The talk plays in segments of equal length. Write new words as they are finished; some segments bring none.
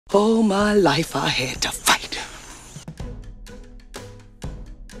All my life I had to fight.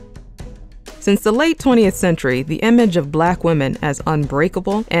 Since the late 20th century, the image of black women as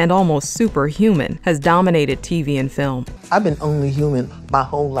unbreakable and almost superhuman has dominated TV and film. I've been only human my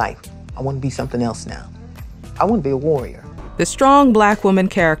whole life. I want to be something else now. I want to be a warrior. The strong black woman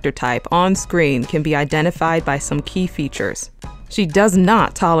character type on screen can be identified by some key features. She does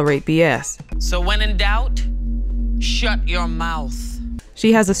not tolerate BS. So when in doubt, shut your mouth.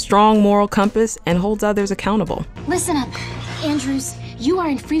 She has a strong moral compass and holds others accountable. Listen up, Andrews. You are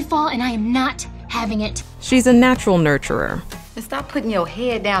in free fall and I am not having it. She's a natural nurturer. And stop putting your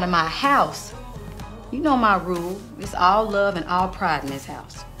head down in my house. You know my rule. It's all love and all pride in this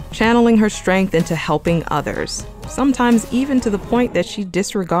house. Channeling her strength into helping others, sometimes even to the point that she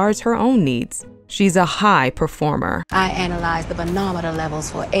disregards her own needs. She's a high performer. I analyze the manometer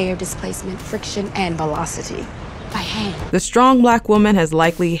levels for air displacement, friction, and velocity by hand. The strong black woman has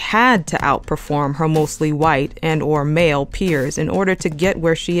likely had to outperform her mostly white and/or male peers in order to get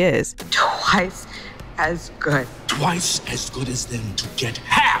where she is. Twice as good. Twice as good as them to get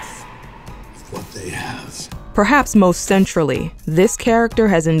half of what they have. Perhaps most centrally, this character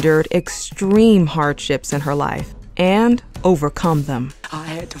has endured extreme hardships in her life and overcome them. I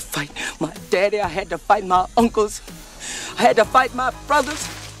had to fight my daddy, I had to fight my uncles, I had to fight my brothers.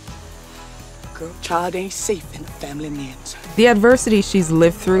 Girl, child ain't safe in the family names. The adversity she's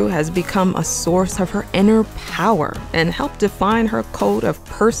lived through has become a source of her inner power and helped define her code of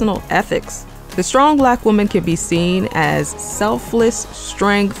personal ethics. The strong black woman can be seen as selfless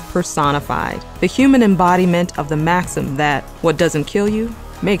strength personified, the human embodiment of the maxim that what doesn't kill you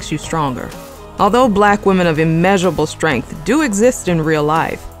makes you stronger. Although black women of immeasurable strength do exist in real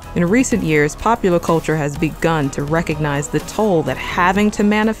life, in recent years, popular culture has begun to recognize the toll that having to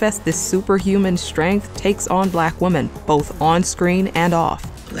manifest this superhuman strength takes on black women, both on screen and off.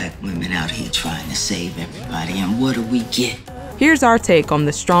 Black women out here trying to save everybody, and what do we get? Here's our take on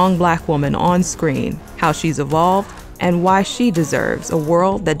the strong black woman on screen, how she's evolved, and why she deserves a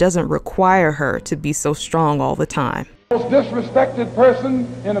world that doesn't require her to be so strong all the time. The most disrespected person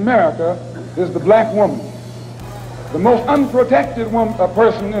in America is the black woman. The most unprotected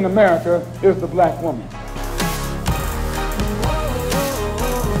person in America is the black woman.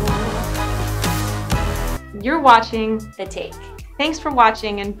 You're watching The Take. Thanks for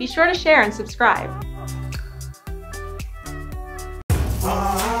watching and be sure to share and subscribe.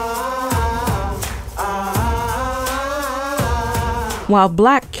 While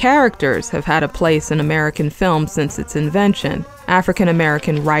black characters have had a place in American film since its invention,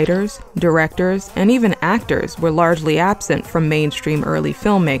 African-American writers, directors, and even actors were largely absent from mainstream early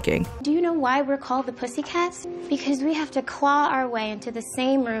filmmaking. Do you know why we're called the Pussycats? Because we have to claw our way into the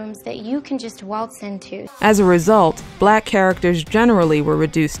same rooms that you can just waltz into. As a result, black characters generally were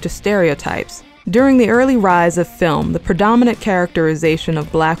reduced to stereotypes. During the early rise of film, the predominant characterization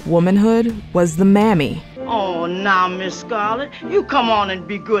of black womanhood was the mammy. Oh, now, Miss Scarlett, you come on and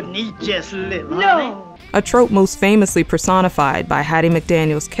be good and eat just a little, honey. A trope most famously personified by Hattie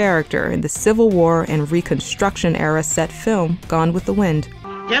McDaniel's character in the Civil War and Reconstruction era set film Gone with the Wind.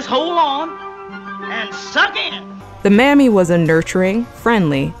 Just hold on and suck in. The mammy was a nurturing,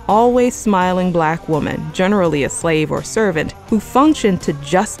 friendly, always smiling black woman, generally a slave or servant, who functioned to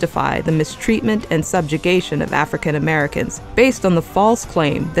justify the mistreatment and subjugation of African Americans based on the false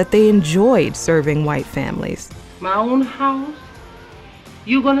claim that they enjoyed serving white families. My own house?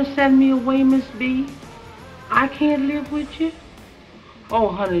 You gonna send me away, Miss B? I can't live with you? Oh,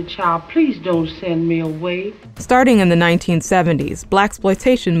 honey child, please don't send me away. Starting in the 1970s,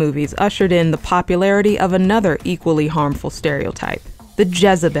 blaxploitation movies ushered in the popularity of another equally harmful stereotype, the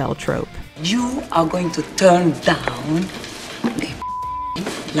Jezebel trope. You are going to turn down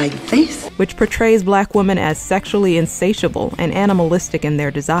like this? Which portrays black women as sexually insatiable and animalistic in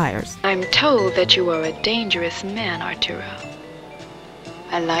their desires. I'm told that you are a dangerous man, Arturo.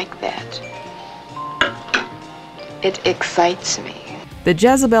 I like that. It excites me. The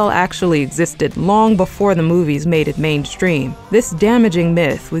Jezebel actually existed long before the movies made it mainstream. This damaging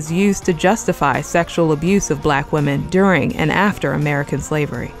myth was used to justify sexual abuse of black women during and after American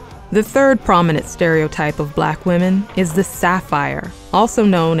slavery. The third prominent stereotype of black women is the sapphire, also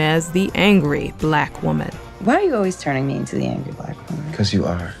known as the angry black woman. Why are you always turning me into the angry black woman? Because you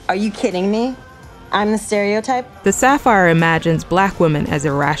are. Are you kidding me? I'm the stereotype? The sapphire imagines black women as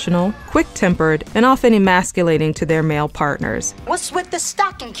irrational, quick-tempered, and often emasculating to their male partners. What's with the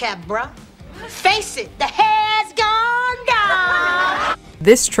stocking cap, bruh? Face it, the hair's gone down.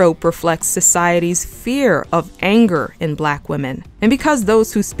 This trope reflects society's fear of anger in Black women. And because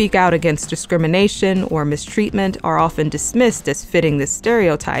those who speak out against discrimination or mistreatment are often dismissed as fitting this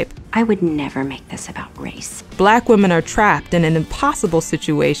stereotype, I would never make this about race. Black women are trapped in an impossible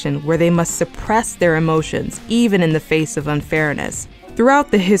situation where they must suppress their emotions, even in the face of unfairness. Throughout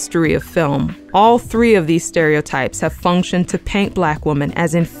the history of film, all three of these stereotypes have functioned to paint Black women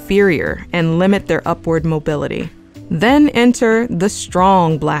as inferior and limit their upward mobility. Then enter the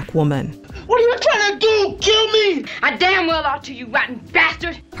strong Black woman. What are you trying to do? Kill me? I damn well ought to, you rotten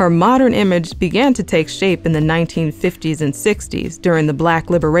bastard! Her modern image began to take shape in the 1950s and 60s during the Black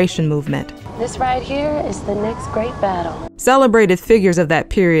liberation movement. This right here is the next great battle. Celebrated figures of that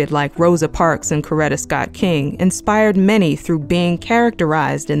period like Rosa Parks and Coretta Scott King inspired many through being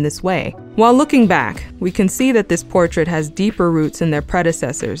characterized in this way. While looking back, we can see that this portrait has deeper roots in their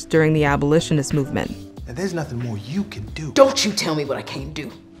predecessors during the abolitionist movement. And there's nothing more you can do. Don't you tell me what I can't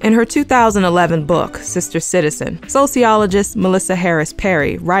do. In her 2011 book, Sister Citizen, sociologist Melissa Harris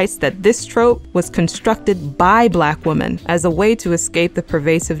Perry writes that this trope was constructed by Black women as a way to escape the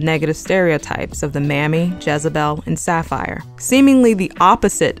pervasive negative stereotypes of the Mammy, Jezebel, and Sapphire. Seemingly the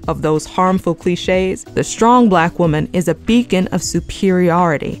opposite of those harmful cliches, the strong Black woman is a beacon of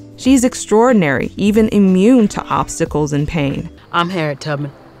superiority. She's extraordinary, even immune to obstacles and pain. I'm Harriet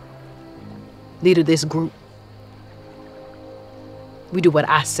Tubman, leader of this group. We do what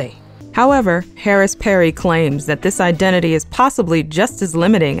I say. However, Harris Perry claims that this identity is possibly just as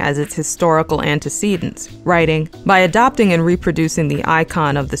limiting as its historical antecedents, writing, "By adopting and reproducing the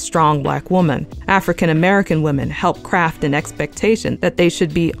icon of the strong Black woman, African American women help craft an expectation that they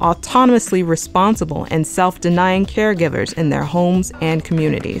should be autonomously responsible and self-denying caregivers in their homes and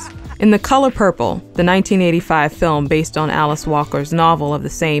communities." In The Color Purple, the 1985 film based on Alice Walker's novel of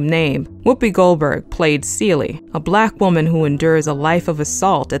the same name, Whoopi Goldberg played Celie, a Black woman who endures a life of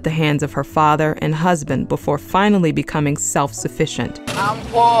assault at the hands of her father and husband before finally becoming self-sufficient. I'm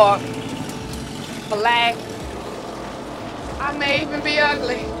poor, Black, I may even be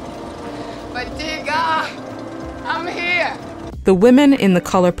ugly, but dear God, I'm here. The women in The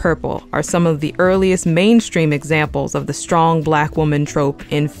Color Purple are some of the earliest mainstream examples of the strong Black woman trope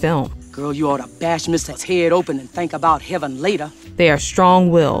in film. Girl, you ought to bash Mr.'s head open and think about heaven later. They are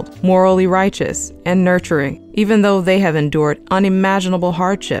strong-willed, morally righteous, and nurturing, even though they have endured unimaginable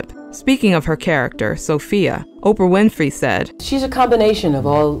hardship. Speaking of her character, Sophia, Oprah Winfrey said, "She's a combination of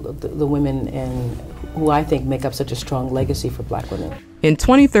all the women and who I think make up such a strong legacy for Black women." In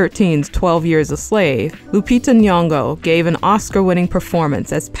 2013's 12 Years a Slave, Lupita Nyong'o gave an Oscar-winning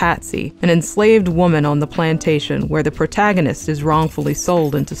performance as Patsy, an enslaved woman on the plantation where the protagonist is wrongfully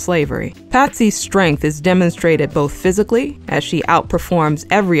sold into slavery. Patsy's strength is demonstrated both physically, as she outperforms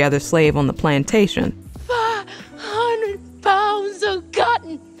every other slave on the plantation, 500 pounds of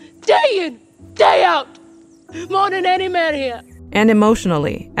cotton, day in, day out, more than any man here. and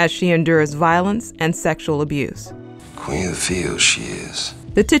emotionally, as she endures violence and sexual abuse. Queen of the field she is.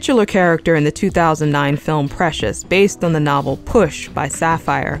 The titular character in the 2009 film Precious, based on the novel Push by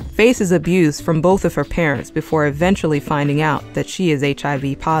Sapphire, faces abuse from both of her parents before eventually finding out that she is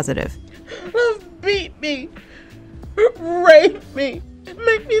HIV positive. Beat me, rape me,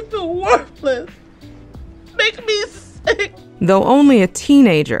 make me feel worthless, make me sick. Though only a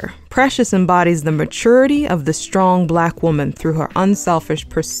teenager, Precious embodies the maturity of the strong Black woman through her unselfish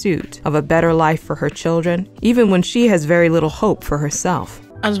pursuit of a better life for her children, even when she has very little hope for herself.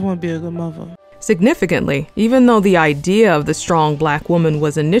 I just want to be a good mother. Significantly, even though the idea of the strong Black woman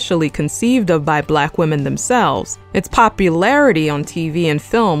was initially conceived of by Black women themselves, its popularity on TV and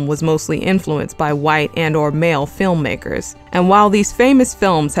film was mostly influenced by white and/or male filmmakers. And while these famous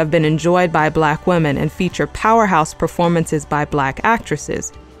films have been enjoyed by Black women and feature powerhouse performances by Black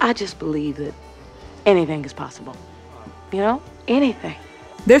actresses, I just believe that anything is possible. You know? Anything.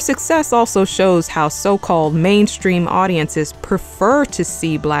 their success also shows how so-called mainstream audiences prefer to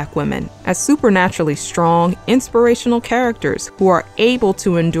see Black women as supernaturally strong, inspirational characters who are able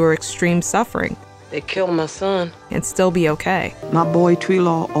to endure extreme suffering. They killed my son. And still be okay. My boy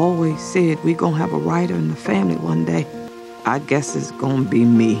Treelaw always said we gonna have a writer in the family one day. I guess it's gonna be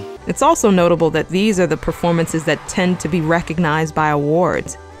me. It's also notable that these are the performances that tend to be recognized by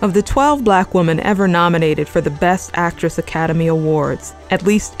awards. Of the 12 Black women ever nominated for the Best Actress Academy Awards, at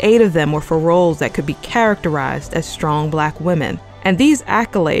least 8 of them were for roles that could be characterized as strong Black women. And these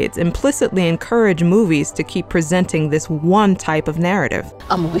accolades implicitly encourage movies to keep presenting this one type of narrative.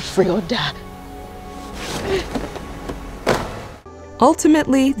 I'm gonna be free or die.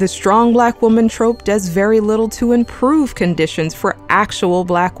 Ultimately, the strong black woman trope does very little to improve conditions for actual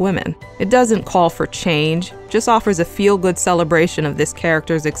black women. It doesn't call for change, just offers a feel-good celebration of this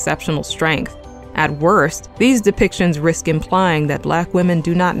character's exceptional strength. At worst, these depictions risk implying that black women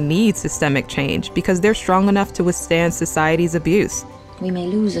do not need systemic change because they're strong enough to withstand society's abuse. We may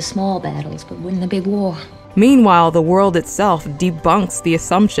lose the small battles, but win the big war. Meanwhile, the world itself debunks the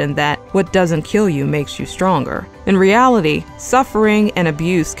assumption that what doesn't kill you makes you stronger. In reality, suffering and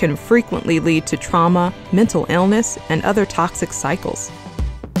abuse can frequently lead to trauma, mental illness, and other toxic cycles.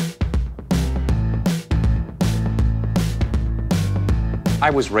 I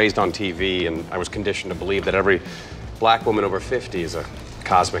was raised on TV, and I was conditioned to believe that every black woman over 50 is a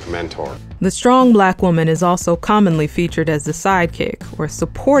cosmic mentor. The strong black woman is also commonly featured as the sidekick or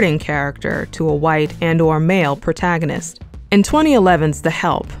supporting character to a white and/or male protagonist. In 2011's The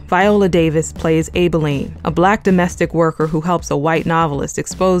Help, Viola Davis plays Aibileen, a black domestic worker who helps a white novelist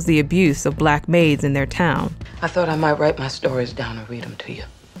expose the abuse of black maids in their town. I thought I might write my stories down and read them to you.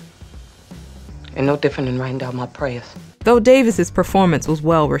 And no different than writing down my prayers. Though Davis's performance was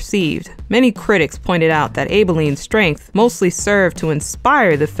well received, many critics pointed out that Aibileen's strength mostly served to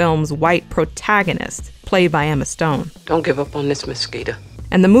inspire the film's white protagonist, played by Emma Stone. Don't give up on this, Miss Skeeter.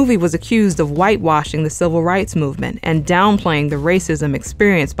 And the movie was accused of whitewashing the civil rights movement and downplaying the racism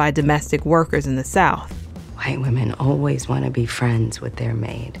experienced by domestic workers in the South. White women always want to be friends with their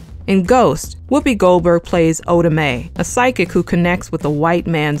maid. In Ghost, Whoopi Goldberg plays Oda Mae, a psychic who connects with a white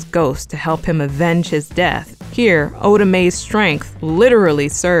man's ghost to help him avenge his death. Here, Oda Mae's strength literally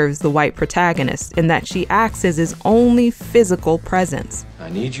serves the white protagonist in that she acts as his only physical presence. I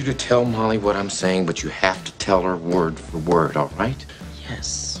need you to tell Molly what I'm saying, but you have to tell her word for word, all right?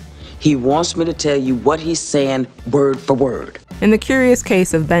 Yes. He wants me to tell you what he's saying word for word. In The Curious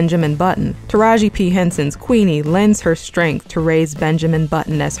Case of Benjamin Button, Taraji P. Henson's Queenie lends her strength to raise Benjamin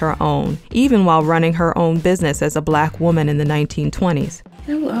Button as her own, even while running her own business as a black woman in the 1920s.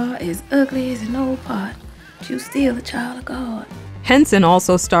 You are as ugly as an old pot, but you still a child of God. Henson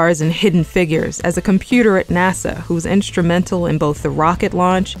also stars in Hidden Figures as a computer at NASA who's instrumental in both the rocket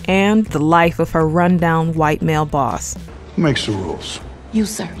launch and the life of her rundown white male boss. Who makes the rules? You,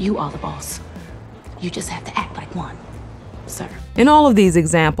 sir. You are the boss. You just have to act like one, sir. In all of these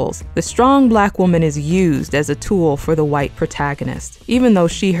examples, the strong black woman is used as a tool for the white protagonist. Even though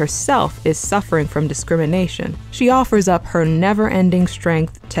she herself is suffering from discrimination, she offers up her never-ending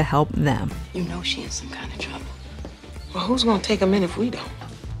strength to help them. You know she in some kind of trouble. Well, who's gonna take them in if we don't?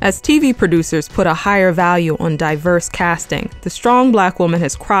 As TV producers put a higher value on diverse casting, the strong black woman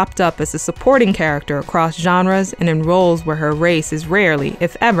has cropped up as a supporting character across genres and in roles where her race is rarely,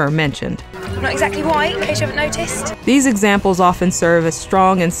 if ever, mentioned. I'm not exactly white, in case you haven't noticed. These examples often serve as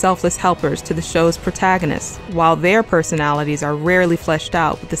strong and selfless helpers to the show's protagonists, while their personalities are rarely fleshed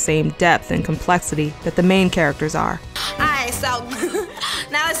out with the same depth and complexity that the main characters are. Alright, so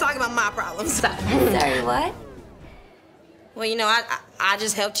now let's talk about my problems. Sorry, what? Well, you know, I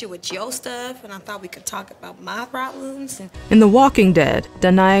just helped you with your stuff, and I thought we could talk about my problems. In The Walking Dead,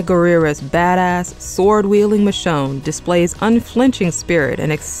 Danai Gurira's badass, sword-wielding Michonne displays unflinching spirit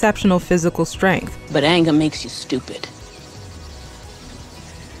and exceptional physical strength. But anger makes you stupid.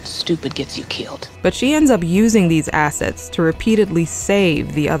 Stupid gets you killed. But she ends up using these assets to repeatedly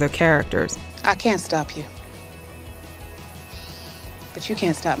save the other characters. I can't stop you. But you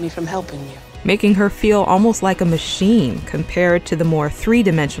can't stop me from helping you. Making her feel almost like a machine compared to the more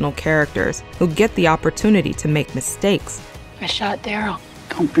three-dimensional characters who get the opportunity to make mistakes. I shot Daryl.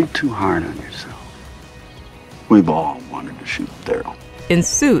 Don't be too hard on yourself. We've all wanted to shoot Daryl. In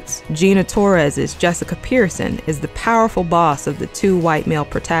Suits, Gina Torres's Jessica Pearson is the powerful boss of the two white male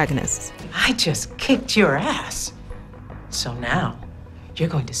protagonists. I just kicked your ass. So now, you're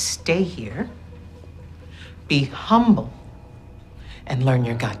going to stay here, be humble, and learn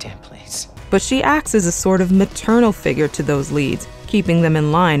your goddamn place. But she acts as a sort of maternal figure to those leads, keeping them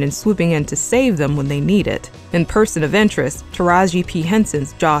in line and swooping in to save them when they need it. In Person of Interest, Taraji P.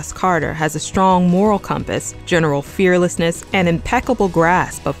 Henson's Joss Carter has a strong moral compass, general fearlessness, and impeccable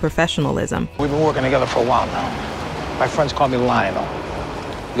grasp of professionalism. We've been working together for a while now. My friends call me Lionel.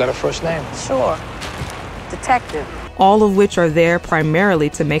 You got a first name? Sure. Detective. All of which are there primarily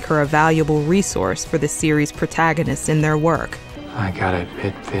to make her a valuable resource for the series' protagonists in their work. I gotta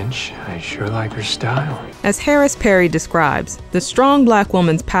admit, Finch, I sure like her style. As Harris Perry describes, the strong black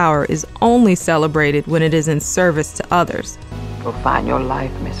woman's power is only celebrated when it is in service to others. Go find your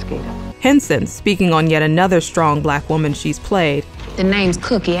life, Miss Skeeter. Henson, speaking on yet another strong black woman she's played, the name's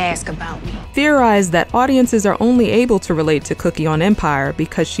Cookie ask about me. Theorized that audiences are only able to relate to Cookie on Empire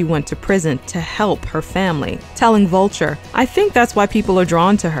because she went to prison to help her family. Telling Vulture, "I think that's why people are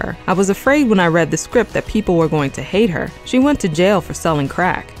drawn to her. I was afraid when I read the script that people were going to hate her. She went to jail for selling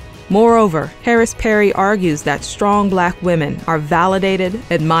crack." Moreover, Harris Perry argues that strong black women are validated,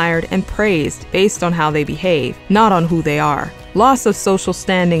 admired, and praised based on how they behave, not on who they are. Loss of social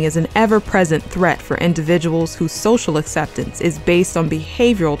standing is an ever-present threat for individuals whose social acceptance is based on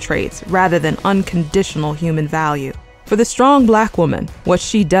behavioral traits rather than unconditional human value. For the strong black woman, what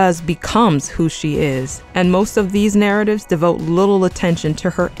she does becomes who she is, and most of these narratives devote little attention to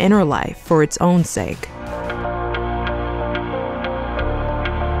her inner life for its own sake.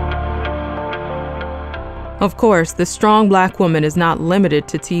 Of course, the strong black woman is not limited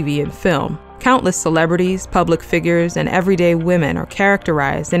to TV and film. Countless celebrities, public figures, and everyday women are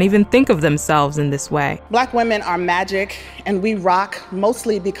characterized and even think of themselves in this way. Black women are magic, and we rock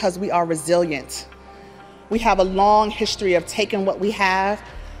mostly because we are resilient. We have a long history of taking what we have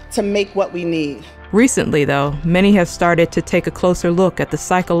to make what we need. Recently, though, many have started to take a closer look at the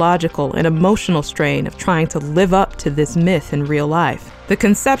psychological and emotional strain of trying to live up to this myth in real life. The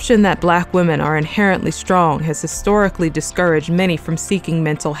conception that black women are inherently strong has historically discouraged many from seeking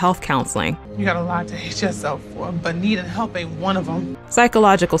mental health counseling. You got a lot to hate yourself for, but needing help ain't one of them.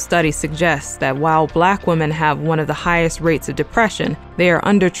 Psychological studies suggest that while black women have one of the highest rates of depression, they are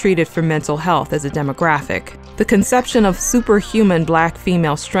undertreated for mental health as a demographic. The conception of superhuman black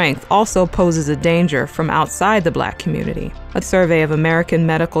female strength also poses a danger from outside the black community. A survey of American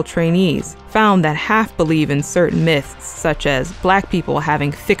medical trainees found that half believe in certain myths, such as black people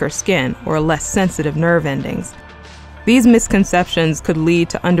having thicker skin or less sensitive nerve endings. These misconceptions could lead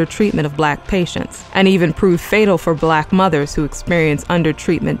to undertreatment of black patients, and even prove fatal for black mothers who experience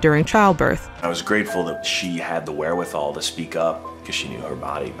undertreatment during childbirth. I was grateful that she had the wherewithal to speak up because she knew her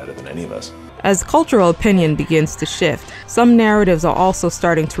body better than any of us. As cultural opinion begins to shift, some narratives are also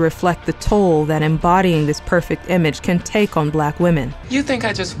starting to reflect the toll that embodying this perfect image can take on black women. You think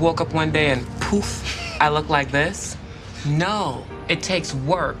I just woke up one day and poof, I look like this? No, it takes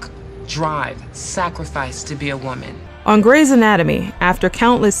work, drive, sacrifice to be a woman. On Grey's Anatomy, after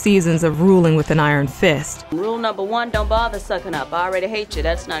countless seasons of ruling with an iron fist, Rule number 1, don't bother sucking up. I already hate you.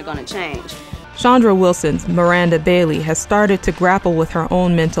 That's not gonna change. Chandra Wilson's Miranda Bailey has started to grapple with her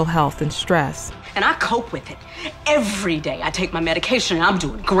own mental health and stress. And I cope with it. Every day I take my medication and I'm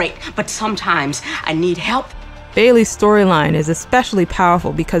doing great, but sometimes I need help. Bailey's storyline is especially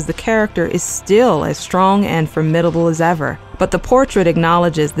powerful because the character is still as strong and formidable as ever, but the portrait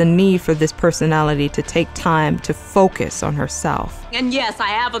acknowledges the need for this personality to take time to focus on herself. And yes, I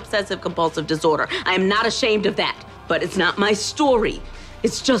have obsessive-compulsive disorder. I am not ashamed of that, but it's not my story.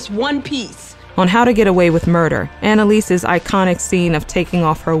 It's just one piece. On How to Get Away with Murder, Annalise's iconic scene of taking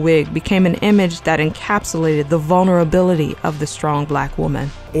off her wig became an image that encapsulated the vulnerability of the strong black woman.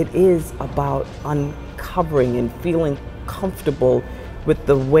 It is about uncovering and feeling comfortable with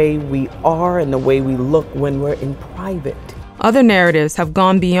the way we are and the way we look when we're in private. Other narratives have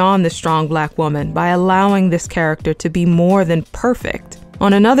gone beyond the strong black woman by allowing this character to be more than perfect.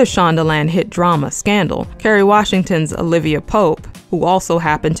 On another Shondaland hit drama, Scandal, Kerry Washington's Olivia Pope, who also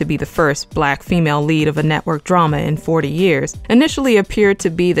happened to be the first black female lead of a network drama in 40 years, initially appeared to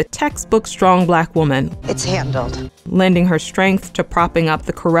be the textbook strong black woman. It's handled. Lending her strength to propping up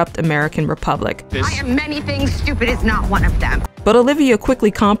the corrupt American Republic. I am many things, stupid is not one of them. But Olivia quickly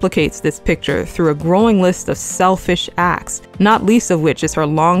complicates this picture through a growing list of selfish acts, not least of which is her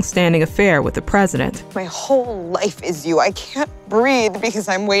long-standing affair with the president. My whole life is you. I can't breathe because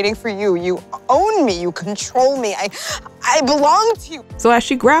I'm waiting for you. You own me, you control me, I belong to you. So as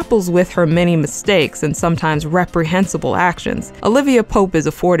she grapples with her many mistakes and sometimes reprehensible actions, Olivia Pope is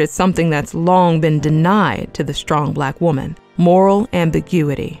afforded something that's long been denied to the strong black woman: moral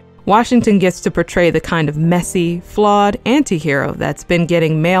ambiguity. Washington gets to portray the kind of messy, flawed anti-hero that's been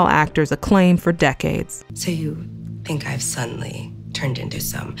getting male actors acclaim for decades. So you think I've suddenly turned into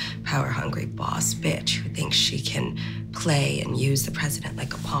some power-hungry boss bitch who thinks she can play and use the president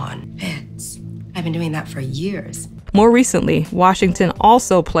like a pawn? Fits. I've been doing that for years. More recently, Washington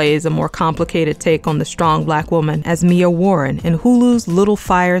also plays a more complicated take on the strong black woman as Mia Warren in Hulu's Little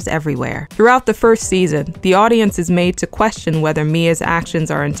Fires Everywhere. Throughout the first season, the audience is made to question whether Mia's actions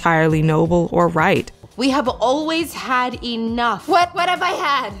are entirely noble or right. We have always had enough. What have I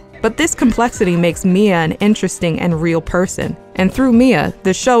had? But this complexity makes Mia an interesting and real person. And through Mia,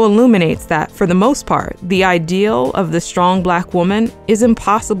 the show illuminates that, for the most part, the ideal of the strong black woman is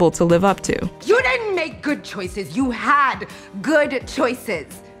impossible to live up to. You didn't make good choices. You had good choices.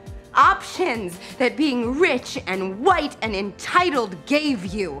 options that being rich and white and entitled gave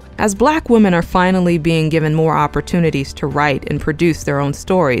you. As Black women are finally being given more opportunities to write and produce their own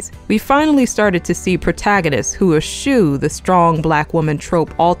stories, we finally started to see protagonists who eschew the strong Black woman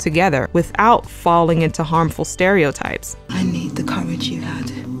trope altogether without falling into harmful stereotypes. I need the courage you had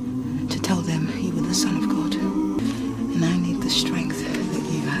to tell them you were the Son of God. And I need the strength that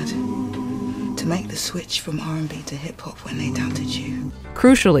you had to make the switch from R&B to hip-hop when they doubted you.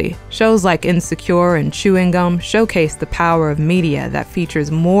 Crucially, shows like Insecure and Chewing Gum showcase the power of media that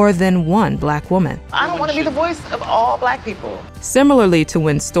features more than one Black woman. I don't want to be the voice of all Black people. Similarly to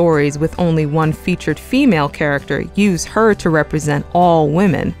when stories with only one featured female character use her to represent all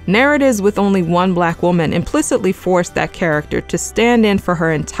women, narratives with only one Black woman implicitly force that character to stand in for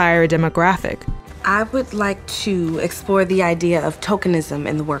her entire demographic. I would like to explore the idea of tokenism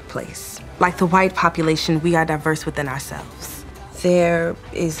in the workplace. Like the white population, we are diverse within ourselves. There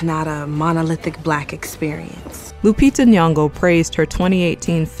is not a monolithic Black experience. Lupita Nyong'o praised her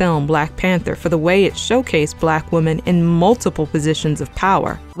 2018 film Black Panther for the way it showcased Black women in multiple positions of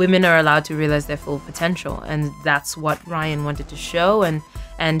power. Women are allowed to realize their full potential, and that's what Ryan wanted to show,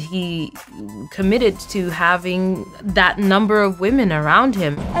 and he committed to having that number of women around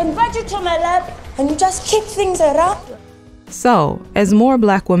him. I invite you to my lab, and you just kick things around. So, as more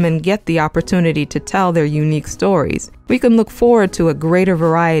Black women get the opportunity to tell their unique stories, we can look forward to a greater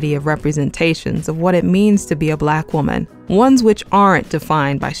variety of representations of what it means to be a Black woman, ones which aren't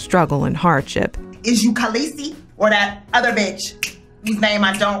defined by struggle and hardship. Is you Khaleesi or that other bitch whose name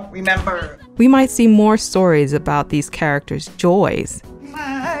I don't remember? We might see more stories about these characters' joys.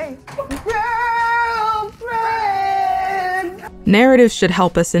 My girlfriend. Narratives should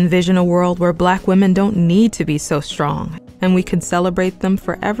help us envision a world where Black women don't need to be so strong, and we can celebrate them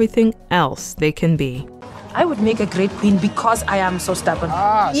for everything else they can be. I would make a great queen because I am so stubborn.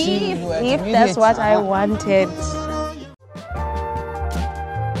 If that's what I wanted.